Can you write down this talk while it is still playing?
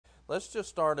let's just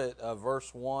start at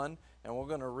verse 1, and we're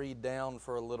going to read down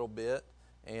for a little bit.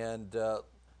 And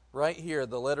right here,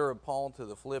 the letter of Paul to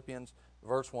the Philippians,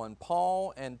 verse 1,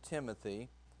 Paul and Timothy,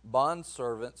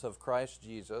 bondservants of Christ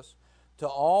Jesus, to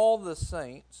all the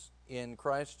saints in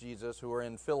Christ Jesus who are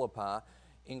in Philippi,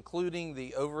 including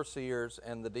the overseers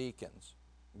and the deacons.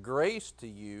 Grace to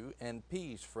you and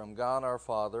peace from God our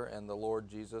Father and the Lord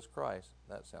Jesus Christ.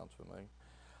 That sounds familiar.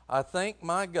 I thank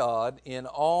my God in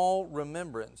all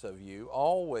remembrance of you,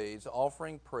 always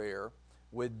offering prayer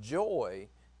with joy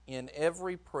in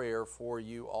every prayer for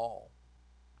you all.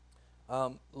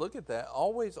 Look at that.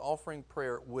 Always offering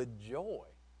prayer with joy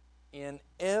in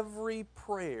every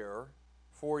prayer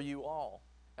for you all.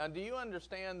 Now, do you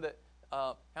understand that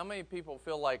how many people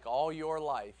feel like all your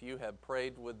life you have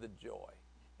prayed with the joy?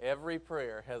 Every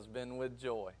prayer has been with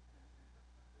joy.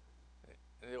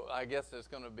 I guess there's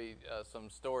going to be some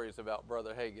stories about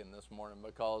Brother Hagin this morning,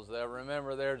 because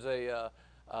remember there's a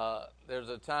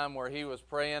time where he was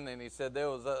praying and he said there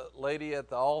was a lady at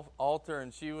the altar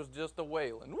and she was just a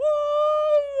wailing, whoa,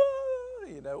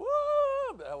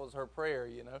 whoa. That was her prayer,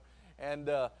 and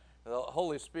the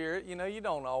Holy Spirit, you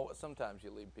don't always, sometimes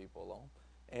you leave people alone,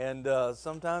 and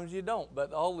sometimes you don't, but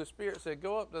the Holy Spirit said,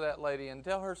 go up to that lady and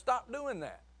tell her, stop doing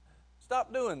that.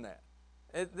 Stop doing that.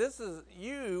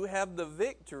 You have the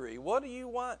victory. What do you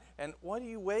want? And what are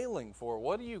you wailing for?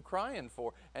 What are you crying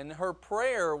for? And her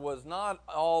prayer was not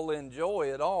all in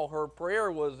joy at all. Her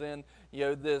prayer was in,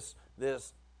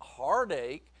 this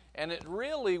heartache. And it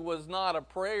really was not a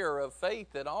prayer of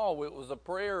faith at all. It was a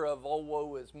prayer of, oh,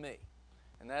 woe is me.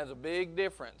 And that's a big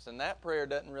difference. And that prayer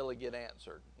doesn't really get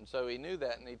answered. And so he knew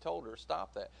that, and he told her,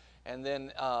 stop that. And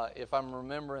then if I'm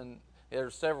remembering,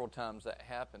 there's several times that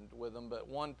happened with him, but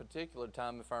one particular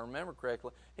time, if I remember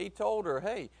correctly, he told her,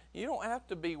 hey, you don't have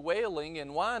to be wailing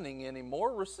and whining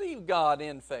anymore. Receive God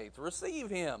in faith. Receive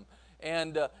Him.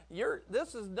 And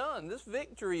this is done. This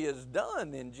victory is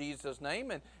done in Jesus'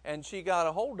 name. And she got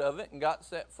a hold of it and got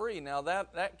set free. Now,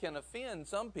 that can offend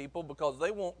some people because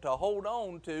they want to hold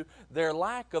on to their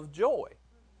lack of joy.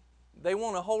 They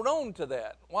want to hold on to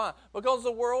that. Why? Because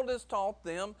the world has taught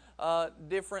them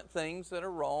different things that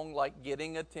are wrong, like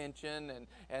getting attention,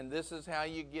 and this is how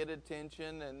you get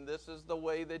attention, and this is the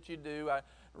way that you do. I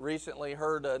recently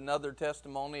heard another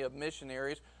testimony of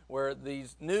missionaries where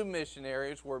these new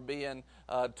missionaries were being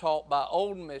taught by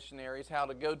old missionaries how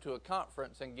to go to a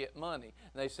conference and get money.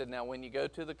 And they said, now when you go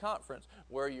to the conference,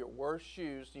 wear your worst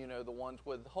shoes, the ones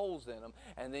with holes in them,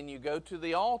 and then you go to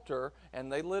the altar,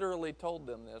 and they literally told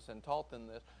them this and taught them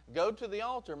this. Go to the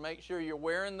altar, make sure you're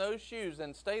wearing those shoes,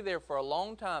 and stay there for a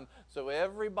long time so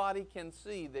everybody can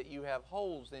see that you have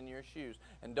holes in your shoes.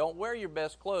 And don't wear your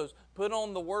best clothes. Put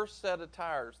on the worst set of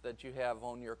tires that you have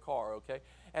on your car, okay?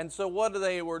 And so what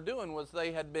they were doing was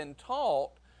they had been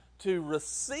taught to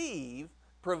receive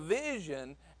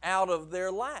provision out of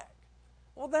their lack.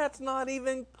 Well, that's not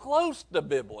even close to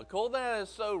biblical. That is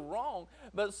so wrong.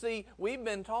 But see, we've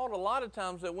been taught a lot of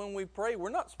times that when we pray, we're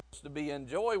not supposed to be in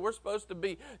joy. We're supposed to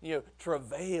be,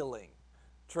 travailing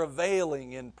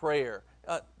in prayer.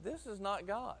 This is not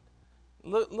God.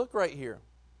 Look right here.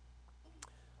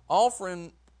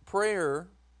 Offering prayer,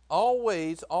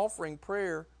 always offering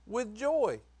prayer with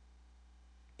joy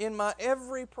in my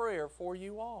every prayer for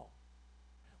you all.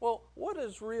 Well, what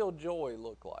does real joy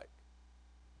look like?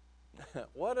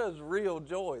 What does real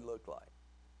joy look like?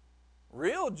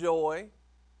 Real joy,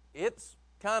 it's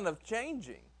kind of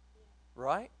changing,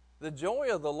 right? The joy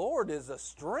of the Lord is a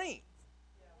strength.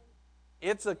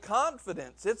 It's a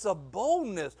confidence. It's a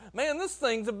boldness. Man, this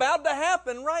thing's about to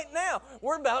happen right now.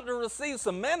 We're about to receive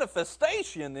some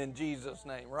manifestation in Jesus'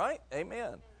 name, right?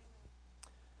 Amen.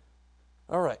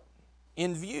 All right.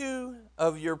 In view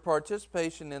of your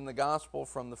participation in the gospel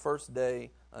from the first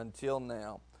day until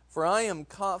now, for I am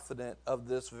confident of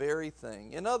this very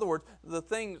thing. In other words,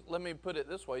 let me put it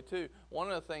this way too.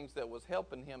 One of the things that was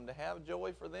helping him to have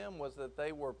joy for them was that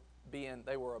they were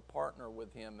a partner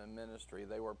with him in ministry.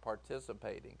 They were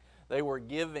participating. They were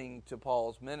giving to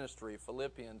Paul's ministry,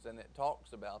 Philippians, and it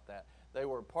talks about that. They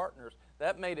were partners.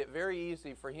 That made it very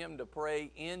easy for him to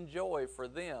pray in joy for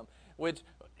them, which,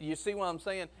 you see what I'm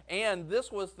saying? And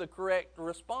this was the correct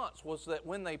response, was that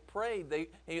when they prayed,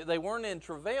 they weren't in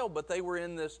travail, but they were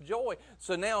in this joy.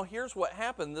 So now here's what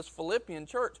happened. This Philippian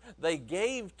church, they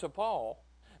gave to Paul.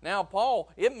 Now Paul,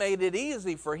 it made it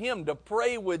easy for him to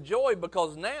pray with joy,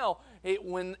 because now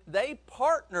when they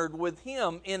partnered with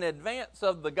him in advance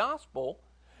of the gospel,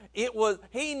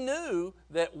 he knew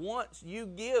that once you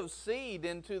give seed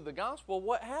into the gospel,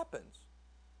 what happens?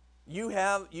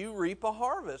 you reap a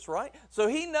harvest, right? So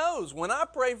he knows when I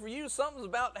pray for you, something's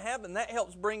about to happen. That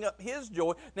helps bring up his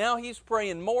joy. Now he's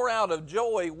praying more out of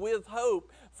joy with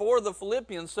hope for the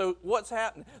Philippians. So what's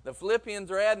happening? The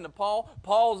Philippians are adding to Paul.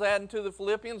 Paul's adding to the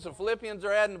Philippians. The Philippians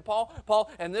are adding to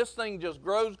Paul. And this thing just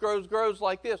grows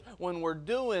like this when we're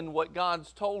doing what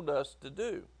God's told us to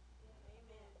do.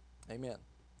 Amen.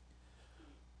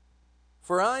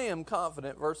 For I am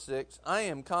confident, verse 6, I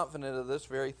am confident of this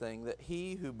very thing, that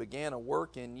he who began a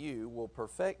work in you will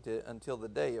perfect it until the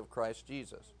day of Christ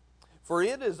Jesus. For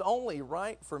it is only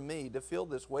right for me to feel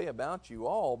this way about you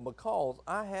all, because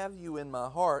I have you in my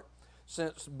heart,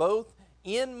 since both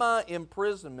in my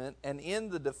imprisonment and in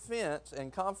the defense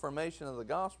and confirmation of the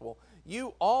gospel,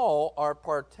 you all are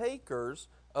partakers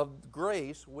of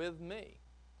grace with me.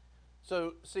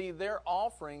 So, see, their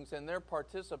offerings and their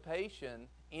participation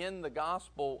in the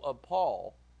gospel of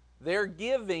Paul, they're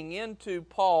giving into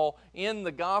Paul in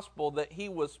the gospel that he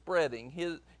was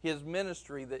spreading, his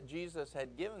ministry that Jesus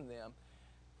had given them.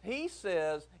 He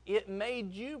says, it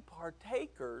made you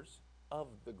partakers of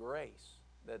the grace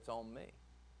that's on me,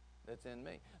 that's in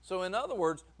me. So in other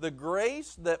words, the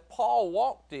grace that Paul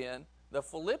walked in, the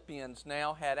Philippians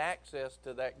now had access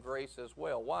to that grace as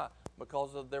well. Why?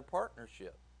 Because of their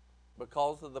partnership,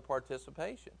 because of the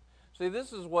participation. See,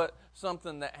 this is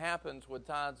something that happens with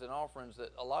tithes and offerings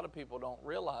that a lot of people don't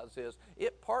realize is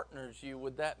it partners you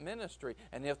with that ministry.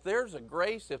 And if there's a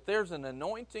grace, if there's an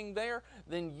anointing there,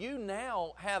 then you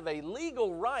now have a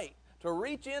legal right to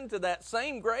reach into that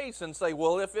same grace and say,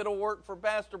 well, if it'll work for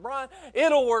Pastor Brian,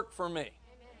 it'll work for me.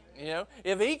 Amen. You know,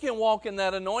 if he can walk in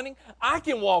that anointing, I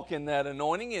can walk in that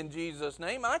anointing in Jesus'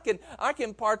 name. I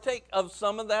can partake of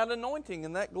some of that anointing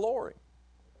and that glory.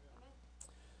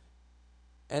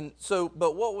 And so,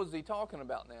 but what was he talking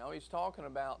about now? He's talking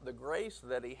about the grace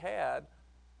that he had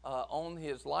on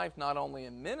his life, not only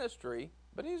in ministry,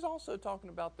 but he's also talking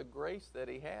about the grace that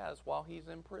he has while he's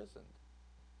imprisoned.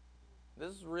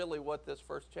 This is really what this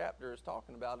first chapter is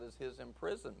talking about, is his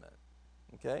imprisonment.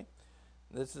 Okay?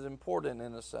 This is important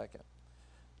in a second.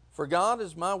 For God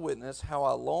is my witness how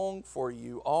I long for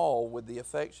you all with the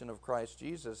affection of Christ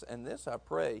Jesus, and this I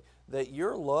pray, that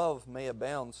your love may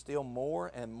abound still more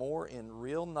and more in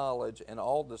real knowledge and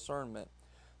all discernment,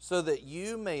 so that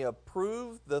you may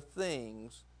approve the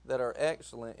things that are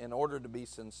excellent, in order to be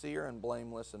sincere and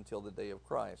blameless until the day of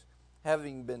Christ,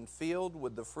 having been filled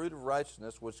with the fruit of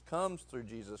righteousness which comes through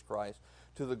Jesus Christ,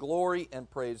 to the glory and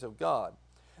praise of God.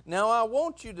 Now I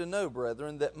want you to know,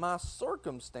 brethren, that my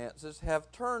circumstances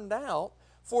have turned out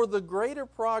for the greater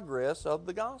progress of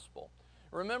the gospel.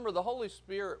 Remember, the Holy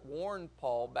Spirit warned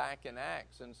Paul back in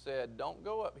Acts and said, don't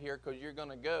go up here because you're going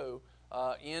to go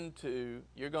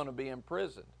you're going to be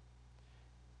imprisoned.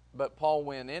 But Paul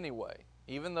went anyway,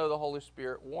 even though the Holy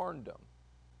Spirit warned him.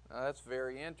 Now that's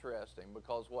very interesting,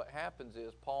 because what happens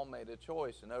is Paul made a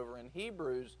choice. And over in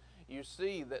Hebrews, you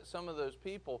see that some of those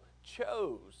people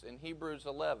chose, in Hebrews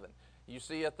 11, you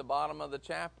see at the bottom of the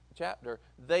chapter,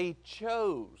 they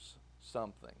chose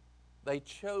something. They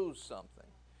chose something.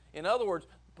 In other words,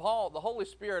 the Holy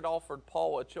Spirit offered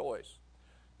Paul a choice.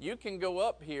 You can go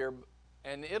up here,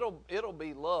 and it'll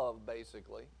be love,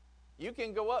 basically. You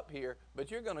can go up here,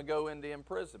 but you're going to go into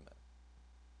imprisonment.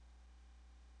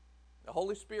 The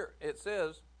Holy Spirit, it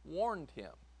says, warned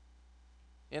him.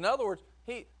 In other words,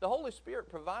 the Holy Spirit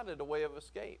provided a way of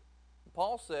escape.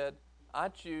 Paul said, I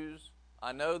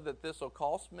know that this will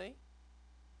cost me,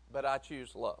 but I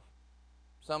choose love.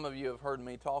 Some of you have heard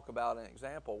me talk about an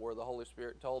example where the Holy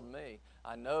Spirit told me,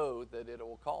 I know that it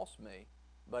will cost me,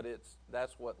 but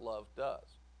that's what love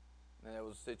does. And it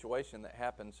was a situation that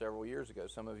happened several years ago.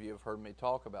 Some of you have heard me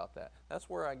talk about that. That's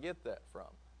where I get that from,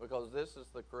 because this is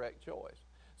the correct choice.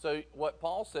 So what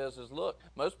Paul says is, look,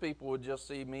 most people would just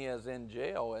see me as in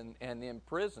jail and in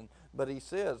prison. But he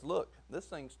says, look, this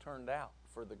thing's turned out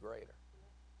for the greater.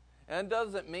 And it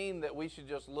doesn't mean that we should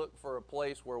just look for a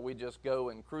place where we just go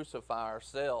and crucify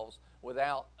ourselves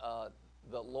without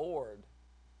the Lord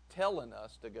telling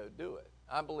us to go do it.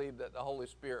 I believe that the Holy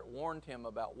Spirit warned him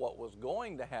about what was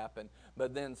going to happen,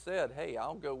 but then said, hey,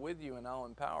 I'll go with you and I'll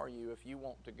empower you if you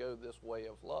want to go this way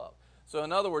of love. So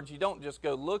in other words, you don't just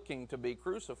go looking to be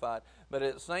crucified, but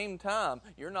at the same time,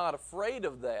 you're not afraid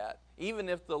of that, even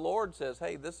if the Lord says,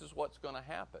 hey, this is what's going to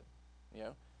happen. You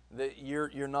know, that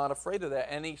you're not afraid of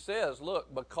that. And he says,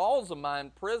 look, because of my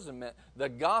imprisonment, the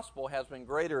gospel has been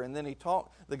greater. And then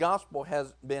the gospel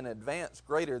has been advanced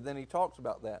greater. Then he talks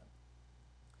about that.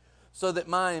 So that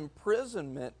my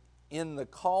imprisonment in the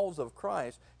cause of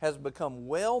Christ has become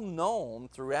well known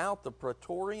throughout the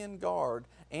Praetorian Guard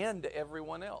and to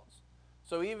everyone else.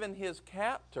 So even his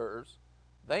captors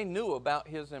They knew about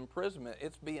his imprisonment.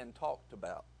 It's being talked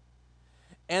about.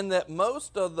 And that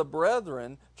most of the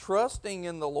brethren, trusting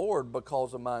in the Lord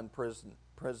because of my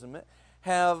imprisonment,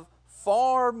 have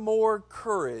far more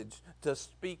courage to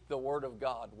speak the word of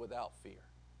God without fear.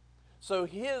 So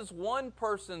his one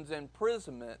person's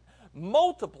imprisonment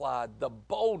multiplied the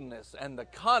boldness and the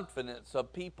confidence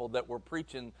of people that were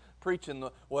preaching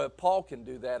well, if Paul can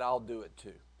do that, I'll do it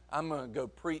too. I'm going to go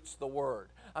preach the word.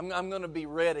 I'm going to be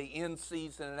ready in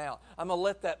season and out. I'm going to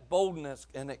let that boldness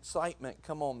and excitement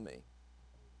come on me.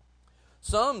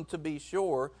 Some, to be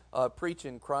sure,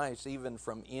 preaching Christ even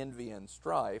from envy and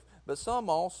strife, but some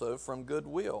also from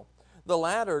goodwill. The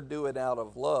latter do it out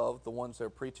of love, the ones that are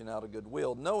preaching out of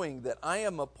goodwill, knowing that I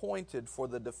am appointed for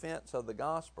the defense of the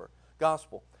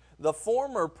gospel. The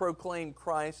former proclaim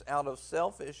Christ out of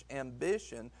selfish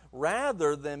ambition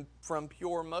rather than from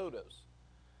pure motives.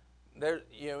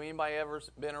 Anybody ever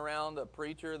been around a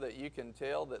preacher that you can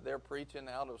tell that they're preaching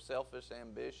out of selfish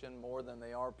ambition more than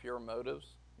they are pure motives?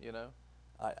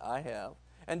 I have.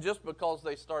 And just because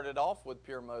they started off with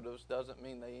pure motives doesn't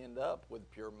mean they end up with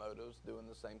pure motives doing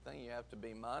the same thing. You have to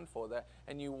be mindful of that.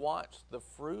 And you watch the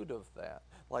fruit of that.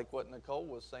 Like what Nicole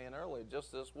was saying earlier,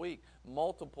 just this week,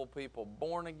 multiple people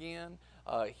born again,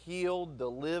 healed,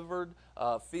 delivered,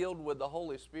 filled with the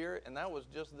Holy Spirit. And that was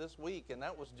just this week, and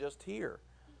that was just here.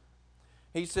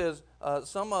 He says,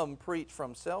 some of them preach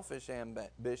from selfish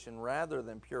ambition rather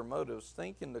than pure motives,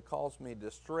 thinking to cause me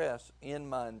distress in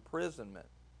my imprisonment.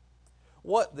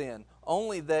 What then?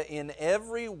 Only that in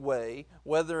every way,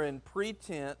 whether in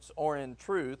pretense or in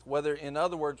truth, in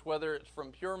other words, whether it's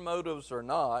from pure motives or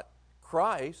not,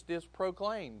 Christ is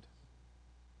proclaimed.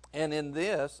 And in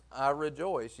this I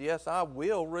rejoice. Yes, I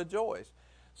will rejoice.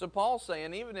 So Paul's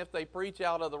saying even if they preach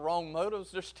out of the wrong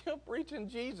motives, they're still preaching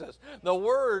Jesus. The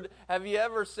word, have you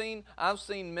ever seen, I've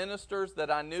seen ministers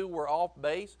that I knew were off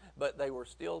base, but they were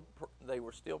still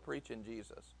preaching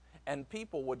Jesus. And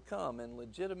people would come and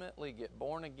legitimately get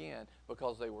born again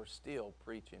because they were still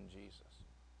preaching Jesus.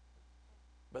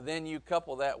 But then you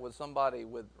couple that with somebody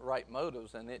with right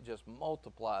motives and it just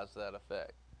multiplies that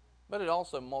effect. But it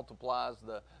also multiplies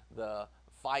the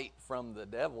fight from the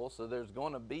devil, so there's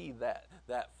going to be that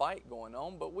fight going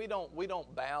on, but we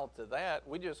don't bow to that.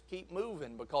 We just keep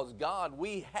moving because God,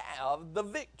 we have the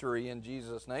victory in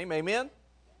Jesus' name. Amen?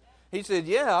 He said,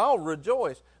 yeah, I'll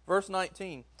rejoice. Verse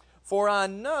 19, for I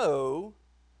know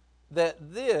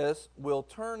that this will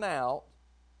turn out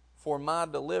for my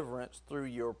deliverance through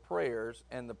your prayers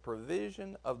and the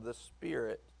provision of the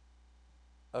Spirit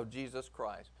of Jesus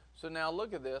Christ. So now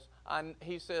look at this.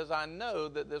 He says, I know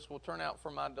that this will turn out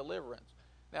for my deliverance.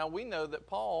 Now we know that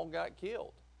Paul got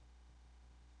killed.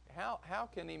 How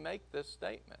can he make this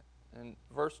statement? In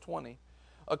verse 20,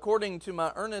 according to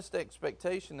my earnest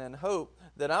expectation and hope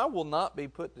that I will not be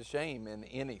put to shame in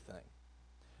anything,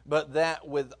 but that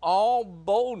with all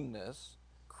boldness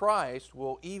Christ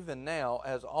will even now,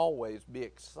 as always, be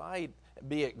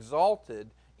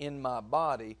exalted in my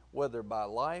body, whether by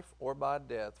life or by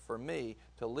death. For me,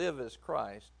 to live is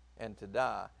Christ, and to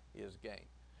die is gain.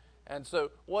 And so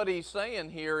what he's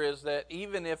saying here is that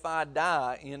even if I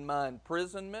die in my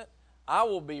imprisonment, I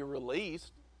will be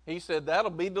released. He said,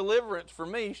 that'll be deliverance for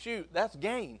me. Shoot, that's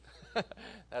gain.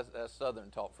 That's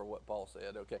Southern talk for what Paul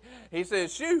said, okay. He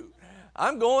says, shoot,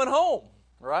 I'm going home,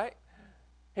 right?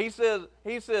 He says,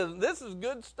 this is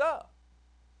good stuff.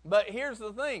 But here's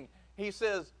the thing. He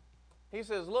says,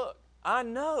 look, I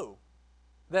know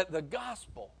that the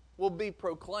gospel will be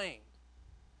proclaimed.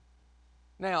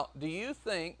 Now, do you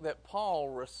think that Paul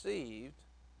received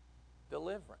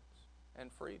deliverance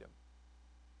and freedom?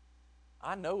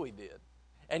 I know he did.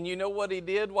 And you know what he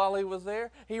did while he was there?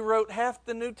 He wrote half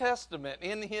the New Testament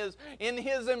in his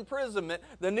imprisonment.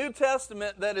 The New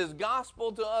Testament that is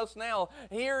gospel to us now.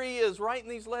 Here he is writing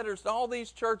these letters to all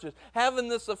these churches, having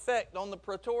this effect on the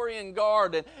Praetorian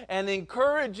Guard and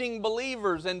encouraging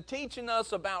believers and teaching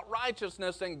us about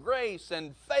righteousness and grace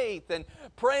and faith and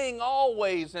praying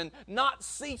always and not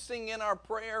ceasing in our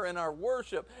prayer and our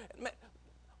worship.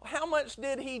 How much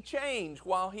did he change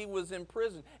while he was in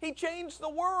prison? He changed the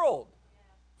world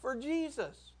for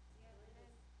Jesus.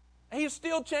 He's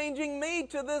still changing me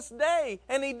to this day.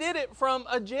 And he did it from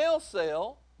a jail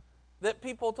cell that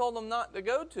people told him not to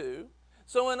go to.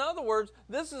 So in other words,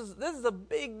 this is a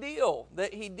big deal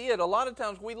that he did. A lot of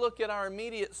times we look at our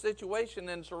immediate situation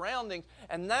and surroundings,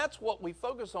 and that's what we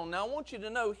focus on. Now I want you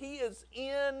to know he is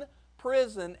in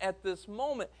prison at this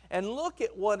moment. And look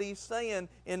at what he's saying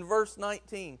in verse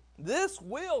 19. This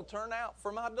will turn out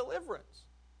for my deliverance.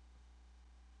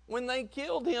 When they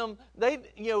killed him,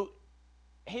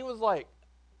 he was like,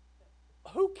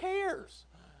 who cares?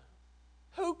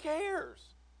 Who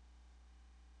cares?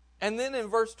 And then in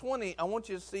verse 20, I want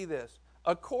you to see this.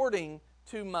 According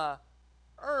to my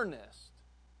earnest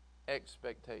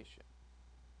expectation.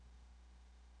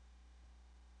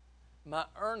 My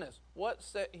earnest. What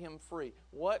set him free?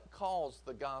 What caused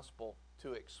the gospel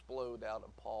to explode out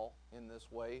of Paul in this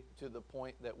way to the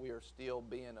point that we are still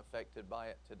being affected by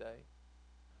it today?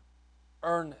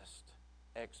 Earnest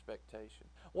expectation.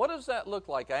 What does that look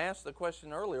like? I asked the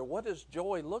question earlier. What does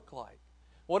joy look like?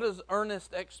 What does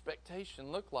earnest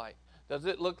expectation look like? Does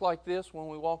it look like this when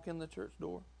we walk in the church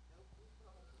door?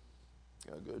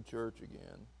 Gotta go to church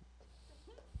again.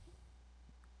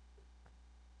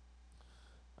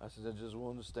 I said, I just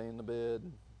wanted to stay in the bed.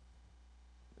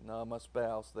 Now my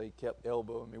spouse, they kept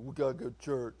elbowing me. We gotta go to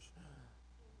church.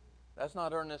 That's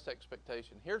not earnest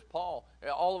expectation. Here's Paul.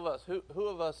 All of us. Who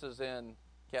of us is in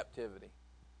captivity?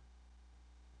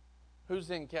 Who's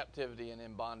in captivity and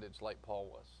in bondage like Paul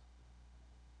was?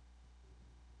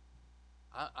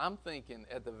 I'm thinking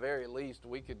at the very least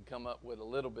we could come up with a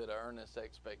little bit of earnest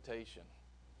expectation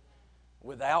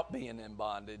without being in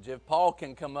bondage. If Paul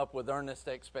can come up with earnest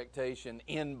expectation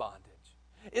in bondage,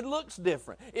 it looks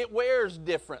different. It wears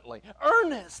differently.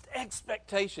 Earnest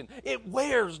expectation. It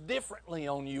wears differently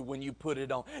on you when you put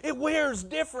it on. It wears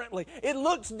differently. It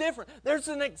looks different. There's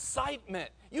an excitement.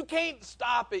 You can't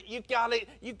stop it. You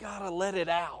gotta let it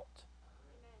out.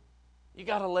 You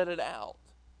gotta let it out.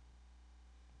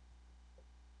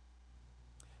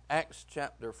 Acts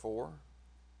chapter 4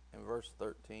 and verse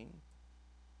 13.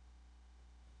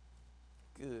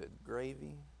 Good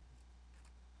gravy.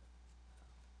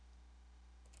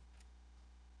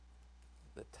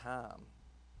 The time.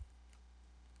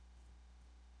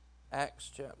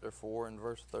 Acts chapter 4 and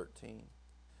verse 13.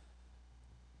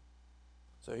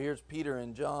 So here's Peter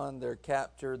and John. They're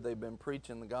captured. They've been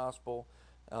preaching the gospel.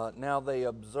 Now they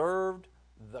observed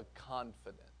the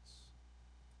confidence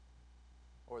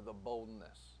or the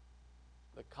boldness.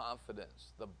 The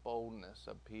confidence, the boldness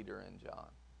of Peter and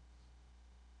John.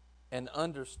 And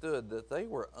understood that they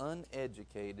were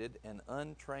uneducated and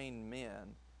untrained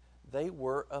men. They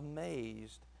were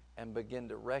amazed and began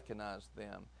to recognize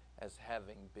them as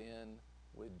having been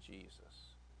with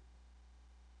Jesus.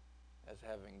 As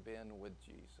having been with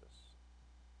Jesus.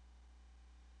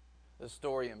 The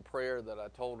story in prayer that I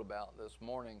told about this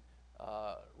morning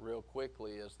real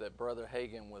quickly is that Brother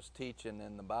Hagin was teaching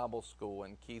in the Bible school,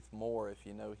 and Keith Moore, if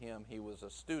you know him, he was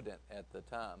a student at the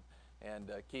time.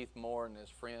 And Keith Moore and his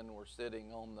friend were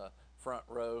sitting on the front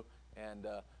row, and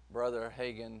Brother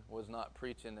Hagin was not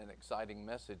preaching an exciting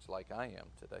message like I am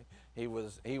today. He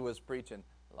was preaching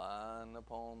line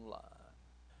upon line,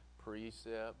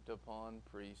 precept upon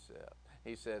precept.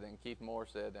 He said, and Keith Moore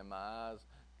said, and my eyes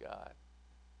got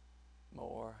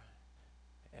more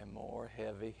and more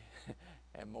heavy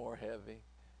and more heavy.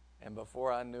 And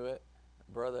before I knew it,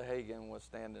 Brother Hagin was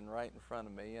standing right in front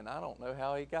of me, and I don't know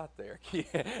how he got there.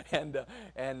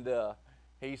 and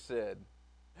he said,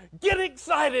 get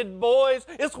excited, boys.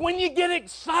 It's when you get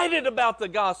excited about the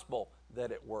gospel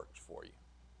that it works for you.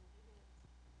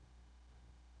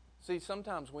 See,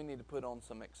 sometimes we need to put on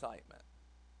some excitement.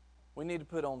 We need to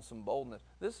put on some boldness.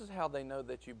 This is how they know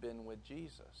that you've been with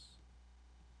Jesus.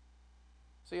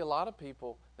 See, a lot of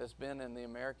people that's been in the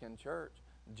American church,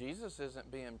 Jesus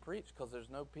isn't being preached because there's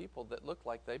no people that look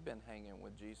like they've been hanging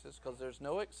with Jesus, because there's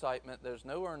no excitement, there's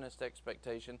no earnest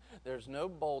expectation, there's no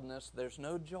boldness, there's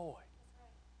no joy.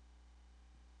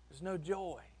 There's no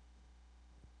joy.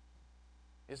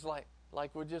 It's like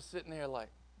we're just sitting there like,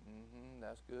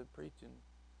 that's good preaching.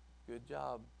 Good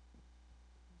job.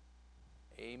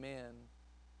 Amen.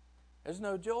 There's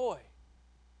no joy.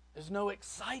 There's no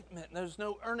excitement. There's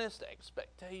no earnest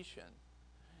expectation.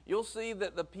 You'll see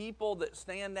that the people that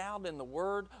stand out in the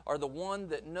Word are the ones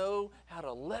that know how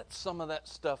to let some of that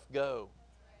stuff go.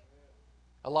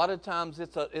 A lot of times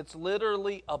it's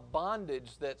literally a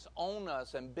bondage that's on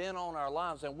us and been on our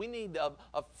lives, and we need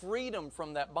a freedom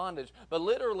from that bondage. But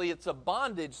literally it's a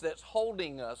bondage that's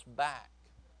holding us back.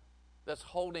 That's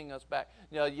holding us back.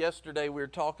 You know, yesterday we were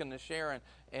talking to Sharon,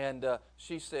 and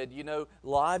she said,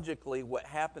 logically what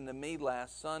happened to me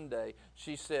last Sunday,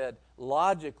 she said,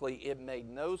 logically it made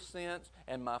no sense,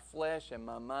 and my flesh and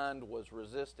my mind was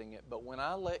resisting it. But when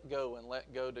I let go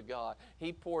to God,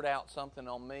 He poured out something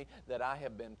on me that I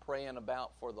have been praying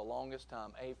about for the longest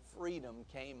time. A freedom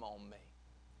came on me.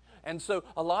 And so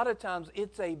a lot of times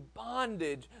it's a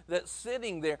bondage that's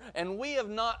sitting there, and we have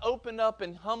not opened up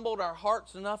and humbled our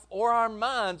hearts enough or our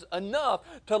minds enough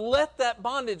to let that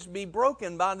bondage be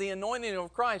broken by the anointing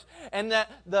of Christ. And that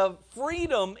the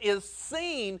freedom is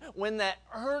seen when that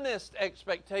earnest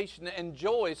expectation and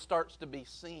joy starts to be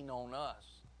seen on us.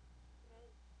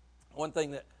 One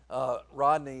thing that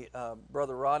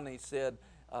Brother Rodney said,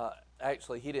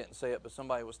 actually he didn't say it, but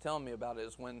somebody was telling me about it,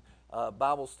 is when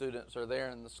Bible students are there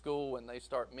in the school and they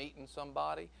start meeting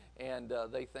somebody and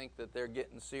they think that they're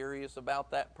getting serious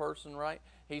about that person, right?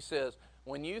 He says,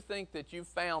 when you think that you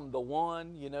found the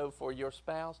one, for your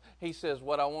spouse, he says,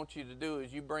 what I want you to do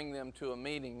is you bring them to a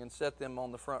meeting and set them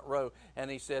on the front row. And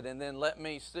he said, and then let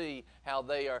me see how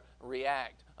they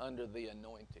react under the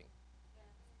anointing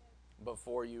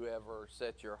before you ever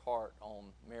set your heart on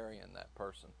marrying that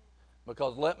person.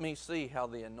 Because let me see how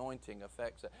the anointing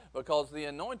affects it. Because the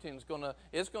anointing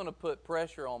is going to put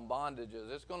pressure on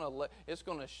bondages. It's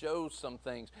going to show some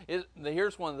things.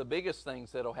 Here's one of the biggest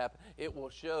things that'll happen. It will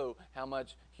show how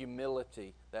much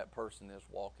humility that person is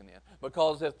walking in.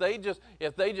 Because if they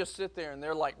just sit there and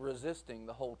they're like resisting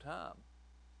the whole time,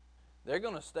 they're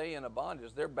going to stay in a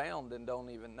bondage. They're bound and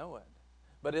don't even know it.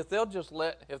 But if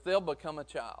they'll become a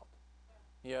child,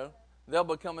 they'll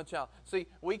become a child. See,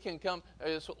 we can come,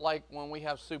 it's like when we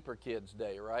have Super Kids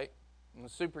Day, right? On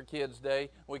Super Kids Day,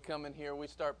 we come in here, we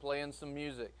start playing some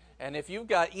music. And if you've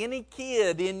got any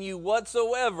kid in you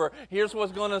whatsoever, here's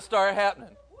what's going to start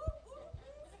happening.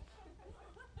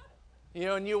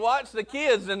 And you watch the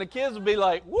kids, and the kids will be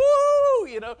like, woo!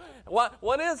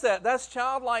 What is that? That's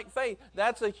childlike faith.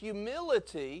 That's a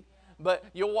humility. But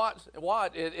you'll watch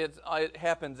it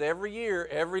happens every year,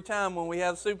 every time when we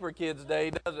have Super Kids Day,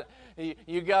 doesn't it?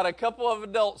 You got a couple of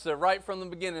adults that right from the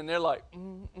beginning, they're like,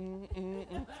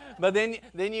 But then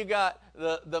you got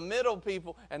the middle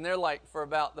people, and they're like, for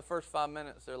about the first 5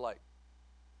 minutes, they're like,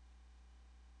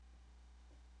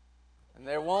 and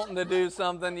they're wanting to do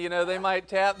something, they might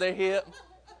tap their hip.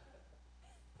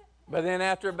 But then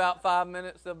after about 5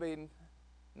 minutes, they'll be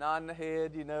nodding the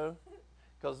head,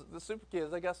 Because the Super Kids,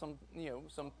 they got some,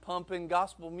 some pumping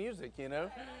gospel music,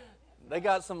 They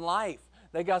got some life.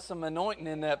 They got some anointing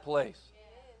in that place.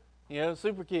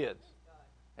 Super Kids.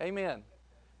 Amen.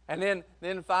 And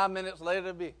then 5 minutes later,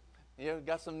 it'll be,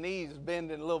 got some knees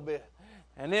bending a little bit.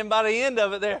 And then by the end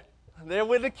of it, they're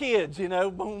with the kids,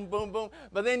 boom, boom, boom.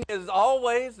 But then there's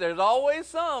always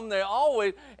some,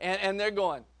 and they're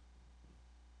going.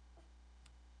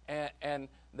 And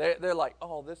they're like,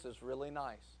 oh, this is really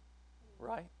nice.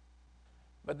 Right?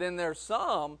 But then there's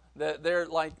some that they're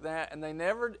like that, and they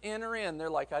never enter in.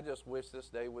 They're like, I just wish this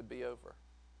day would be over.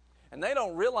 And they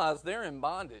don't realize they're in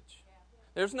bondage.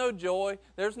 There's no joy.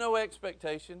 There's no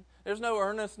expectation. There's no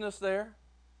earnestness there.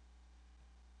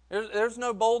 There's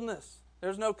no boldness.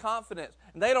 There's no confidence.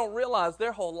 And they don't realize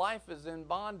their whole life is in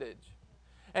bondage.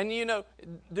 And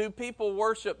do people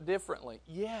worship differently?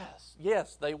 Yes,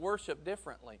 they worship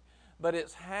differently. But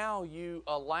it's how you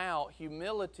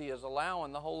humility is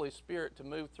allowing the Holy Spirit to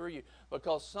move through you.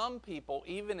 Because some people,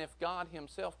 even if God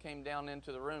Himself came down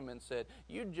into the room and said,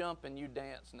 you jump and you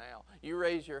dance now, you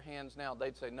raise your hands now,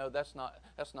 they'd say, no, that's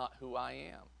not who I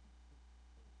am.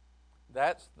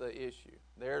 That's the issue.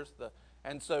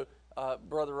 And so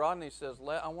Brother Rodney says,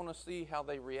 I want to see how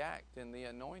they react in the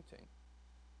anointing.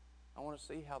 I want to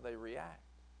see how they react.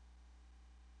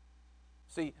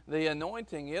 See, the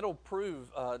anointing, it'll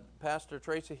prove, Pastor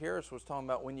Tracy Harris was talking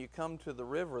about when you come to the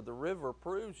river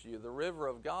proves you, the river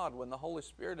of God. When the Holy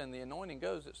Spirit and the anointing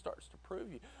goes, it starts to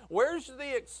prove you. Where's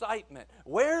the excitement?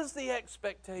 Where's the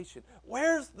expectation?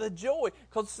 Where's the joy?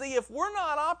 Because see, if we're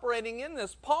not operating in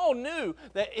this, Paul knew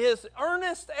that his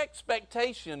earnest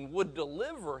expectation would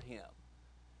deliver him.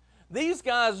 These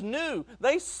guys knew.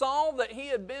 They saw that he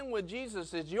had been with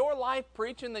Jesus. Is your life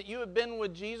preaching that you have been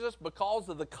with Jesus because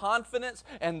of the confidence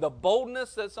and the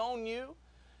boldness that's on you?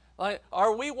 Like,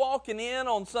 are we walking in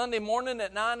on Sunday morning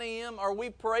at 9 a.m.? Are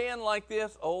we praying like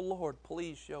this? Oh, Lord,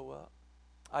 please show up.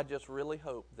 I just really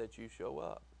hope that you show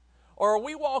up. Or are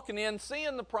we walking in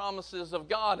seeing the promises of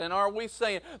God, and are we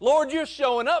saying, Lord, you're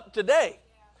showing up today.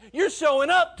 You're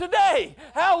showing up today.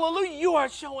 Hallelujah. You are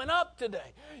showing up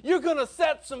today. You're going to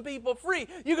set some people free.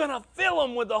 You're going to fill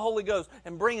them with the Holy Ghost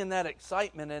and bring in that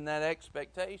excitement and that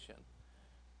expectation.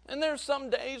 And there's some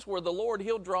days where the Lord,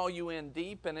 He'll draw you in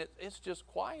deep and it's just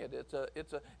quiet.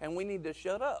 And we need to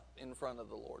shut up in front of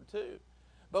the Lord too.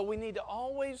 But we need to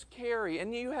always carry,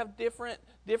 and you have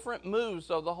different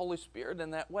moves of the Holy Spirit in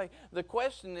that way. The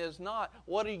question is not,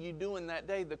 what are you doing that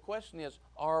day? The question is,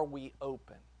 are we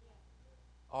open?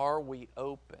 Are we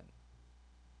open?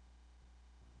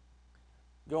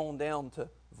 Going down to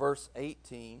verse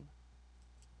 18.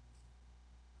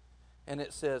 And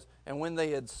it says, and when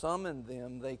they had summoned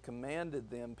them, they commanded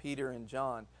them, Peter and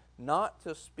John, not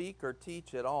to speak or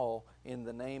teach at all in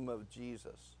the name of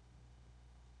Jesus.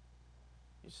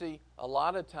 You see, a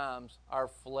lot of times our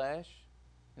flesh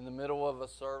in the middle of a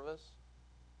service,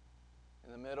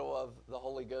 in the middle of the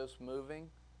Holy Ghost moving,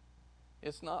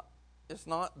 it's not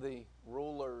the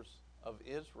rulers of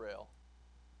Israel,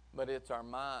 but it's our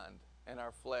mind and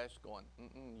our flesh going,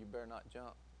 you better not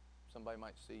jump. Somebody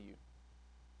might see you.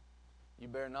 You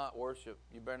better not worship.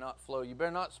 You better not flow. You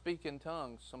better not speak in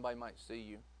tongues. Somebody might see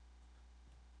you.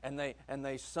 And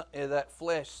that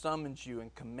flesh summons you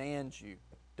and commands you.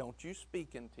 Don't you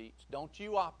speak and teach. Don't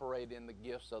you operate in the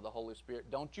gifts of the Holy Spirit.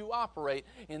 Don't you operate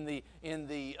in the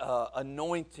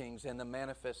anointings and the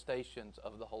manifestations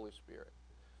of the Holy Spirit.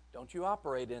 Don't you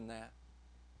operate in that.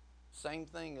 Same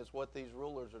thing as what these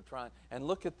rulers are trying. And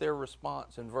look at their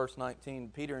response in verse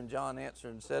 19. Peter and John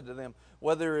answered and said to them,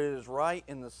 whether it is right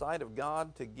in the sight of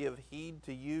God to give heed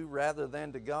to you rather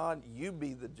than to God, you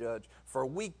be the judge. For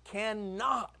we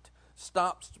cannot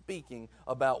stop speaking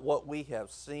about what we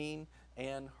have seen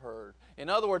and heard. In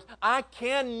other words, I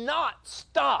cannot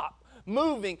stop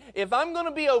moving. If I'm going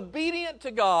to be obedient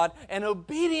to God and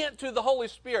obedient to the Holy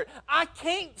Spirit, I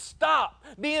can't stop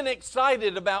being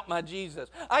excited about my Jesus.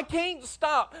 I can't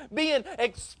stop being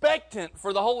expectant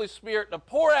for the Holy Spirit to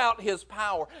pour out His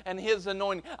power and His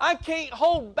anointing. I can't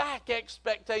hold back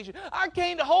expectation. I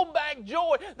can't hold back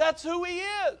joy. That's who He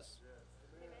is.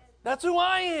 That's who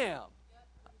I am.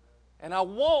 And I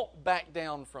won't back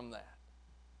down from that.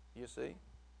 You see?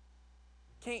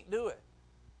 Can't do it.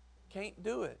 Can't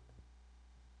do it.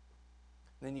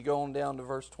 Then you go on down to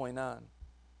verse 29.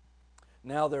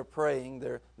 Now they're praying,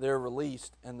 they're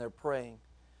released, and they're praying.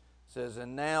 It says,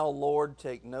 and now, Lord,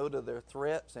 take note of their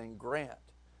threats and grant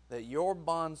that your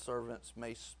bondservants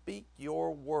may speak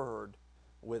your word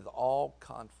with all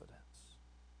confidence,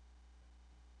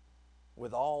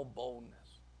 with all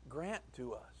boldness. Grant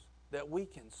to us that we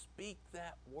can speak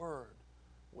that word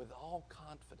with all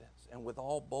confidence and with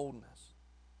all boldness.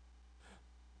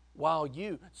 While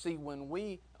when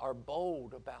we are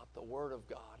bold about the Word of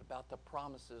God, about the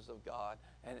promises of God,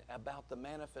 and about the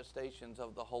manifestations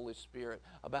of the Holy Spirit,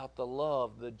 about the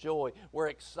love, the joy, we're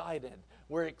excited,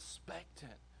 we're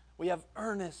expectant. We have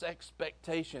earnest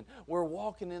expectation. We're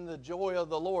walking in the joy of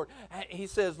the Lord. He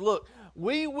says, look,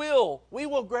 we will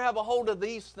grab a hold of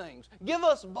these things. Give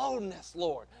us boldness,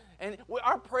 Lord. And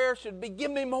our prayer should be,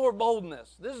 give me more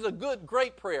boldness. This is a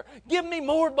great prayer. Give me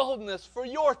more boldness for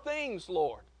your things,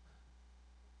 Lord.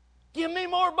 Give me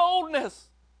more boldness.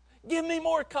 Give me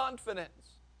more confidence.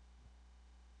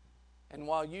 And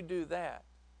while you do that,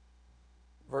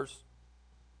 verse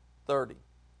 30,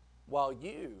 while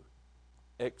you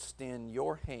extend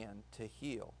your hand to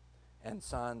heal, and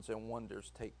signs and wonders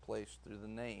take place through the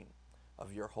name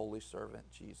of your holy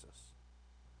servant Jesus.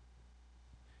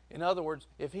 In other words,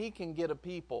 if He can get a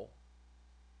people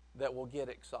that will get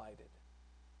excited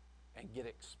and get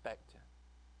expectant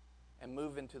and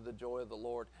move into the joy of the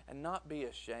Lord and not be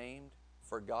ashamed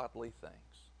for godly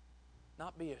things,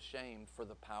 not be ashamed for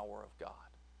the power of God,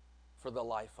 for the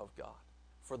life of God,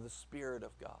 for the Spirit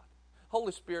of God.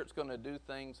 Holy Spirit's going to do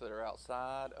things that are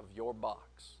outside of your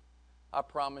box. I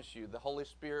promise you, the Holy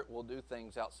Spirit will do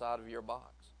things outside of your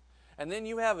box. And then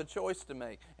you have a choice to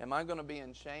make. Am I going to be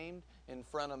ashamed in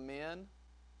front of men?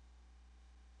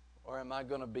 Or am I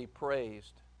going to be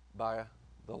praised by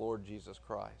the Lord Jesus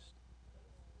Christ?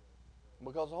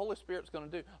 Because the Holy Spirit's going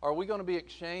to do. Are we going to be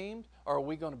ashamed, or are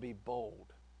we going to be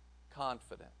bold,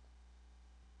 confident?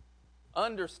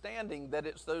 Understanding that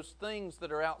it's those things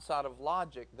that are outside of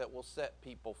logic that will set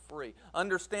people free.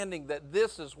 Understanding that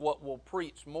this is what will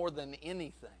preach more than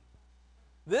anything.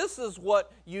 This is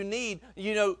what you need.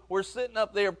 You know, we're sitting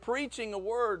up there preaching a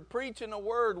word.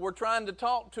 We're trying to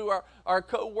talk to our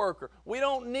co-worker. We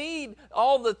don't need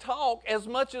all the talk as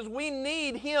much as we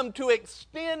need Him to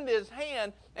extend His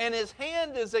hand, and His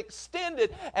hand is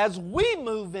extended as we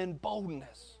move in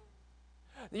boldness.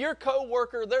 Your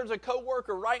co-worker, there's a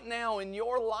co-worker right now in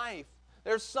your life.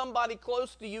 There's somebody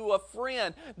close to you, a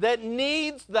friend, that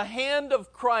needs the hand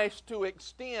of Christ to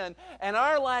extend, and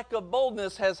our lack of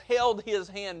boldness has held His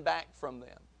hand back from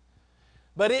them.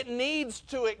 But it needs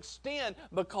to extend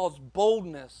because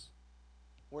boldness,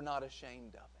 we're not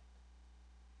ashamed of it.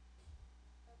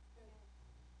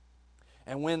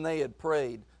 And when they had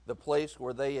prayed, the place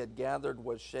where they had gathered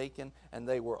was shaken, and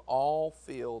they were all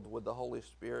filled with the Holy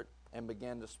Spirit and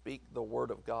began to speak the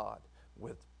word of God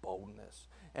with boldness.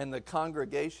 And the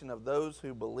congregation of those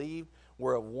who believed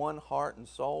were of one heart and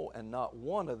soul, and not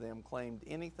one of them claimed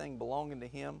anything belonging to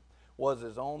him was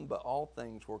his own, but all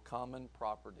things were common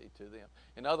property to them.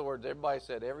 In other words, everybody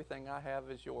said, everything I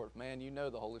have is yours. Man, you know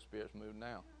the Holy Spirit's moved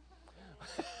now.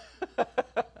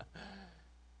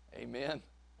 Amen.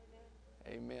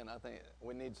 Amen. I think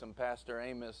we need some Pastor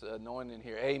Amos anointing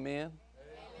here. Amen.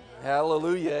 Amen.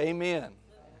 Hallelujah. Amen.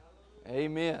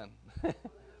 Amen.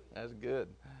 That's good.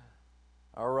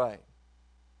 All right.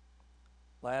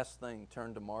 Last thing,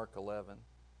 turn to Mark 11.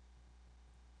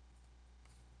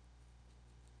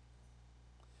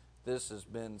 This has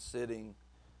been sitting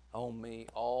on me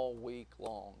all week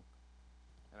long,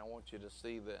 and I want you to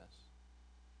see this.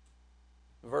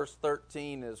 Verse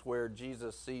 13 is where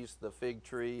Jesus sees the fig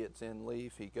tree. It's in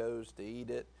leaf. He goes to eat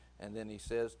it, and then he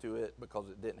says to it, because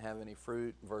it didn't have any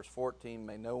fruit, verse 14,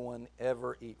 may no one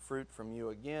ever eat fruit from you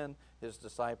again. His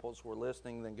disciples were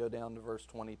listening. Then go down to verse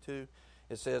 22.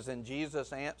 It says, and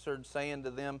Jesus answered, saying to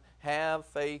them, have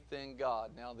faith in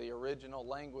God. Now, the original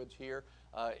language here,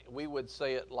 we would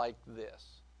say it like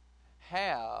this.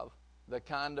 Have the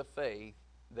kind of faith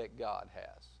that God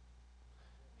has.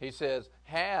 He says,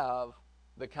 have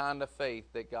the kind of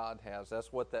faith that God has.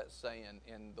 That's what that's saying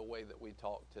in the way that we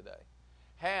talk today.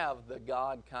 Have the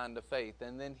God kind of faith.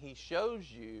 And then he shows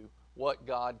you what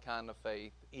God kind of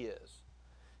faith is.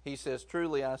 He says,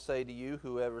 truly I say to you,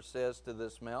 whoever says to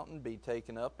this mountain, be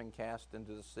taken up and cast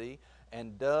into the sea,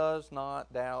 and does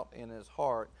not doubt in his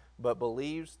heart, but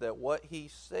believes that what he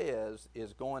says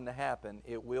is going to happen,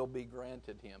 it will be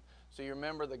granted him. So you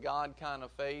remember the God kind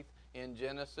of faith in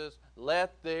Genesis?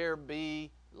 Let there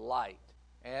be light.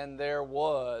 And there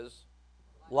was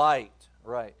light.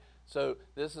 Right. So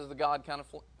this is the God kind of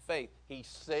faith. He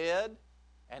said,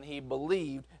 and he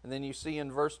believed. And then you see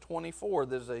in verse 24,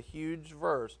 there's a huge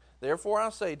verse. Therefore I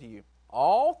say to you,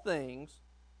 all things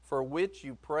for which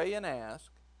you pray and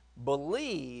ask,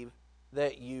 believe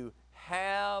that you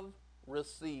have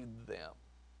received them,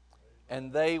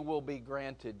 and they will be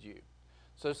granted you.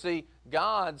 So see,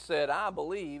 God said, I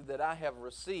believe that I have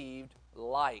received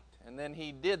light. And then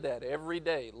he did that every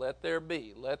day. Let there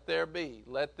be, let there be,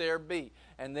 let there be.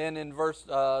 And then in verse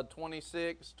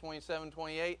 26, 27,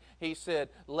 28, he said,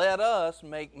 let us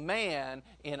make man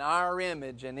in our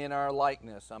image and in our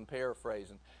likeness. I'm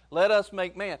paraphrasing. Let us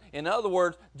make man. In other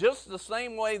words, just the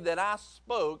same way that I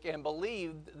spoke and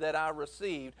believed that I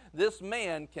received, this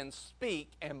man can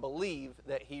speak and believe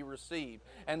that he received.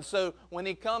 And so when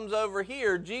he comes over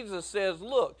here, Jesus says,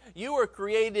 look, you were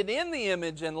created in the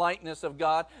image and likeness of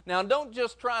God. Now don't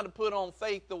just try to put on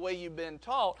faith the way you've been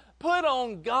taught. Put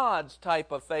on God's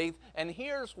type of faith. And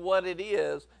here's what it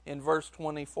is in verse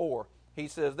 24. He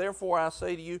says, therefore I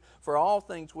say to you, for all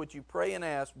things which you pray and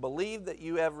ask, believe that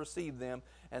you have received them,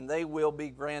 and they will be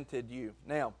granted you.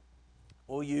 Now,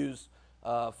 we'll use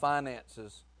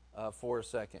finances for a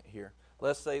second here.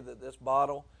 Let's say that this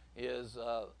bottle is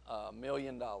 $1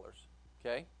 million,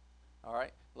 okay? All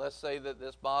right? Let's say that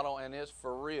this bottle, and it's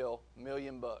for real, $1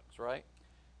 million, right?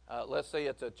 Let's say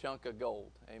it's a chunk of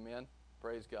gold, amen?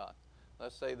 Praise God.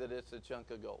 Let's say that it's a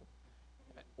chunk of gold,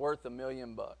 worth $1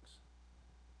 million.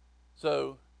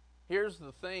 So, here's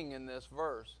the thing in this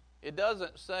verse. It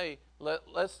doesn't say,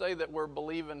 let's say that we're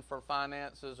believing for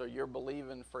finances or you're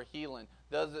believing for healing.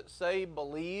 Does it say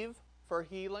believe for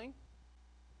healing?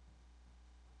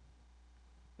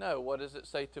 No. What does it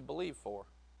say to believe for?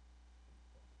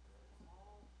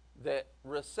 That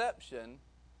reception,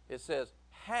 it says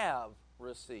have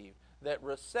received. That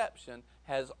reception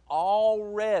has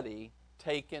already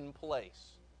taken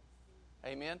place.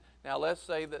 Amen? Now let's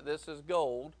say that this is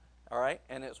gold. All right,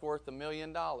 and it's worth $1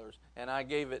 million, and I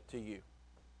gave it to you.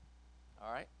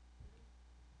 All right?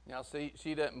 Now, see,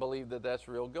 she doesn't believe that that's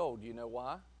real gold. You know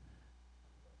why?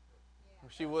 Yeah.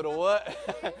 She would have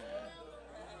what?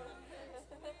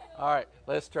 All right,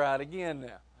 let's try it again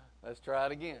now. Let's try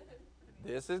it again.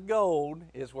 This is gold.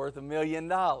 It's worth $1 million,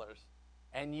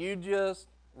 and you just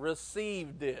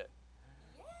received it.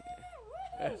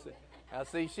 Now,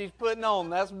 see, she's putting on.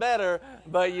 That's better,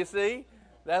 but you see,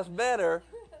 that's better.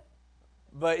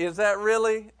 But is that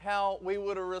really how we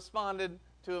would have responded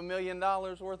to $1 million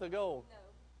worth of gold? No.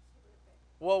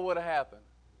 What would have happened?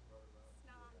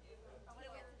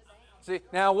 See,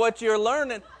 now what you're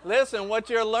learning, listen, what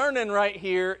you're learning right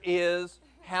here is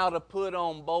how to put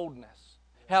on boldness,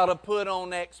 how to put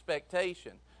on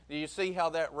expectation. Do you see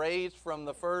how that raised from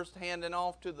the first handing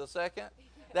off to the second?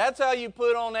 That's how you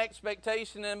put on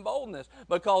expectation and boldness.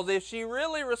 Because if she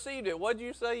really received it, what did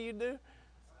you say you'd do?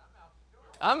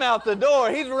 I'm out the door.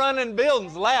 He's running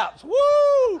buildings, laps.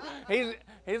 Woo!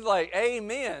 He's like,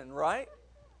 amen, right?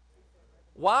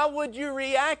 Why would you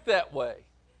react that way?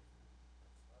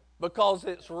 Because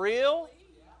it's real.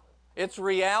 It's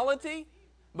reality.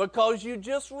 Because you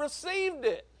just received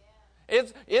it.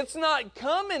 It's not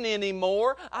coming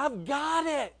anymore. I've got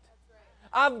it.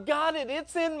 I've got it.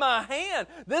 It's in my hand.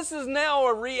 This is now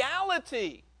a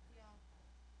reality.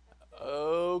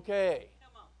 Okay.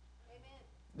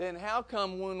 Then how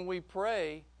come when we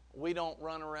pray, we don't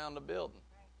run around the building?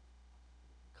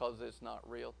 because it's not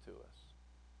real to us.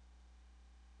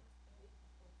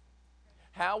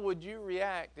 How would you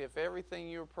react if everything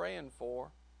you're praying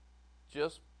for,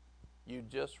 you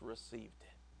just received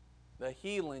it? The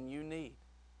healing you need.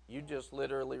 You just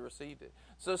literally received it.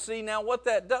 So see, now what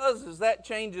that does is that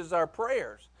changes our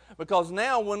prayers. Because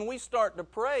now when we start to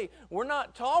pray, we're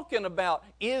not talking about,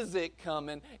 is it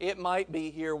coming? It might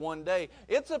be here one day.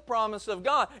 It's a promise of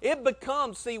God. It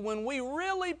becomes, see, when we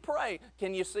really pray,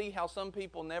 can you see how some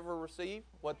people never receive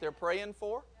what they're praying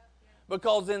for?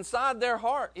 Because inside their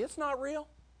heart, it's not real.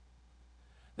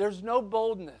 There's no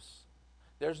boldness.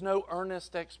 There's no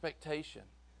earnest expectation.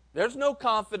 There's no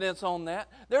confidence on that.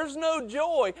 There's no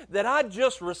joy that I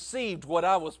just received what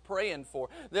I was praying for.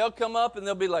 They'll come up and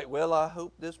they'll be like, well, I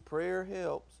hope this prayer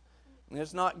helps. And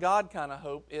it's not God kind of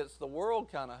hope. It's the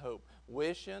world kind of hope.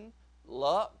 Wishing,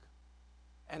 luck.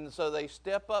 And so they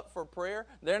step up for prayer.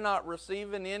 They're not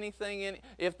receiving anything.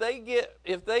 If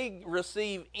they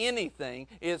receive anything,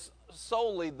 it's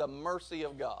solely the mercy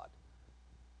of God.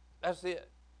 That's it.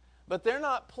 But they're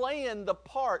not playing the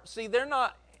part. See, they're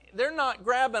not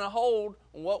grabbing a hold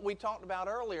on what we talked about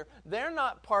earlier. They're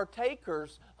not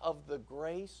partakers of the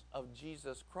grace of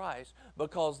Jesus Christ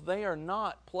because they are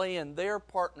not playing their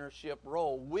partnership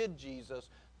role with Jesus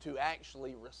to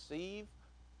actually receive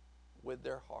with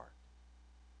their heart.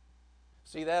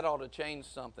 See, that ought to change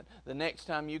something. The next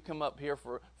time you come up here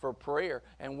for prayer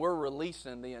and we're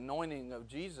releasing the anointing of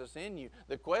Jesus in you,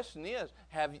 the question is,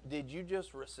 did you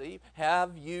just receive?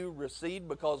 Have you received?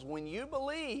 Because when you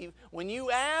believe, when you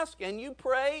ask and you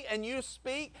pray and you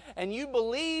speak and you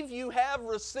believe you have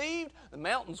received, the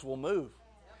mountains will move.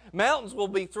 Mountains will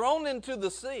be thrown into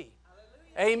the sea.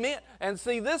 Amen. And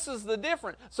see, this is the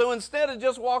difference. So instead of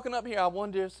just walking up here, I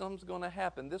wonder if something's going to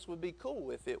happen. This would be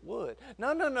cool if it would.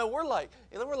 No. We're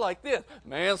like this.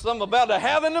 Man, something's about to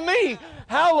happen to me.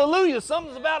 Hallelujah.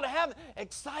 Something's about to happen.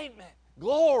 Excitement.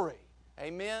 Glory.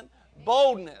 Amen.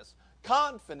 Boldness.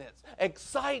 Confidence.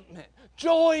 Excitement.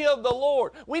 Joy of the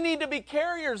Lord. We need to be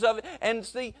carriers of it. And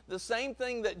see, the same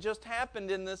thing that just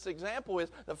happened in this example is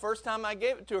the first time I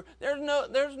gave it to her,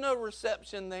 there's no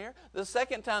reception there. The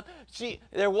second time,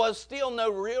 there was still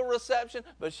no real reception,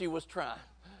 but she was trying.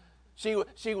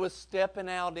 She was stepping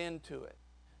out into it.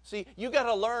 See, you got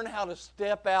to learn how to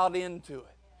step out into it.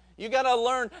 You got to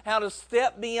learn how to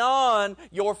step beyond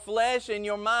your flesh and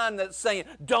your mind that's saying,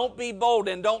 don't be bold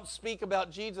and don't speak about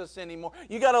Jesus anymore.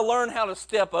 You got to learn how to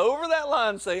step over that line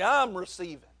and say, I'm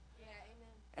receiving. Yeah, amen.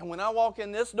 And when I walk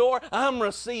in this door, I'm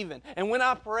receiving. And when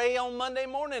I pray on Monday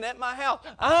morning at my house,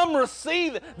 I'm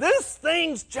receiving. This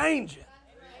thing's changing.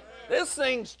 This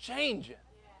thing's changing.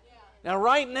 Now,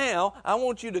 right now, I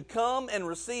want you to come and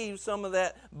receive some of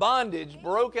that bondage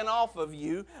broken off of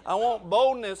you. I want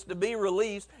boldness to be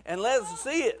released, and let's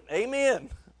see it. Amen.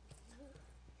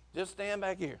 Just stand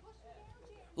back here.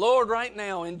 Lord, right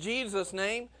now, in Jesus'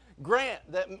 name, grant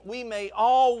that we may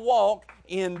all walk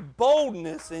in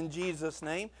boldness in Jesus'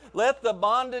 name. Let the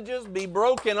bondages be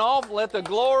broken off. Let the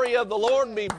glory of the Lord be